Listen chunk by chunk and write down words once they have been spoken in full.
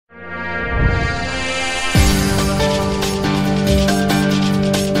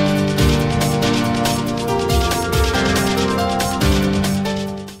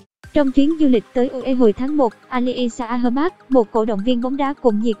Trong chuyến du lịch tới UAE hồi tháng 1, Issa Ahmad, một cổ động viên bóng đá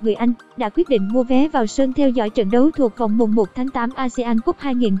cùng nhiệt người Anh, đã quyết định mua vé vào sân theo dõi trận đấu thuộc vòng mùng 1 tháng 8 ASEAN Cup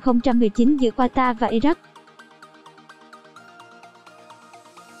 2019 giữa Qatar và Iraq.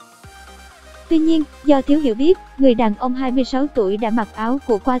 Tuy nhiên, do thiếu hiểu biết, người đàn ông 26 tuổi đã mặc áo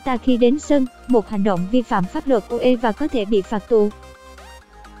của Qatar khi đến sân, một hành động vi phạm pháp luật UAE và có thể bị phạt tù.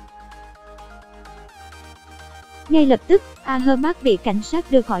 Ngay lập tức, Ahmad bị cảnh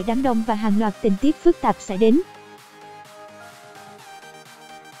sát đưa khỏi đám đông và hàng loạt tình tiết phức tạp xảy đến.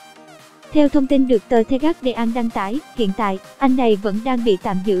 Theo thông tin được tờ Iraq Tuy đăng tải, hiện tại, anh này vẫn đang bị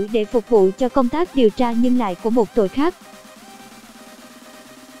tạm giữ để phục vụ cho công tác điều tra nhưng lại của một tội khác.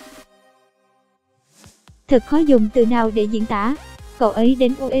 Thật khó dùng từ nào để diễn tả. Cậu ấy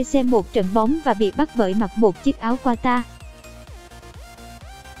đến UAE xem một trận bóng và bị bắt bởi mặc một chiếc áo Qatar.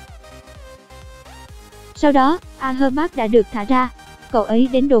 Sau đó, Ahmad đã được thả ra. Cậu ấy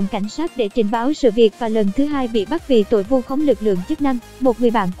đến đồn cảnh sát để trình báo sự việc và lần thứ hai bị bắt vì tội vu khống lực lượng chức năng, một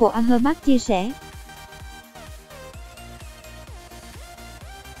người bạn của Ahmad chia sẻ.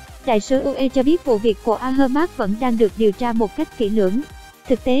 Đại sứ UAE cho biết vụ việc của Ahmad vẫn đang được điều tra một cách kỹ lưỡng.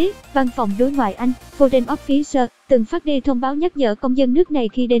 Thực tế, Văn phòng đối ngoại Anh, Foreign Office, từng phát đi thông báo nhắc nhở công dân nước này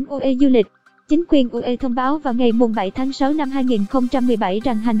khi đến UAE du lịch. Chính quyền UAE thông báo vào ngày 7 tháng 6 năm 2017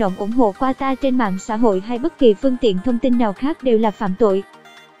 rằng hành động ủng hộ Qatar trên mạng xã hội hay bất kỳ phương tiện thông tin nào khác đều là phạm tội.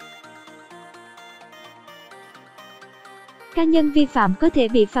 Cá nhân vi phạm có thể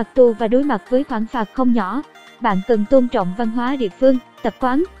bị phạt tù và đối mặt với khoản phạt không nhỏ. Bạn cần tôn trọng văn hóa địa phương, tập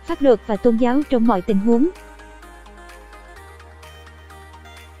quán, pháp luật và tôn giáo trong mọi tình huống.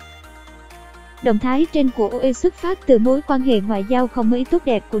 Động thái trên của UAE xuất phát từ mối quan hệ ngoại giao không mấy tốt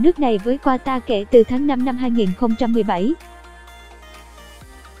đẹp của nước này với Qatar kể từ tháng 5 năm 2017.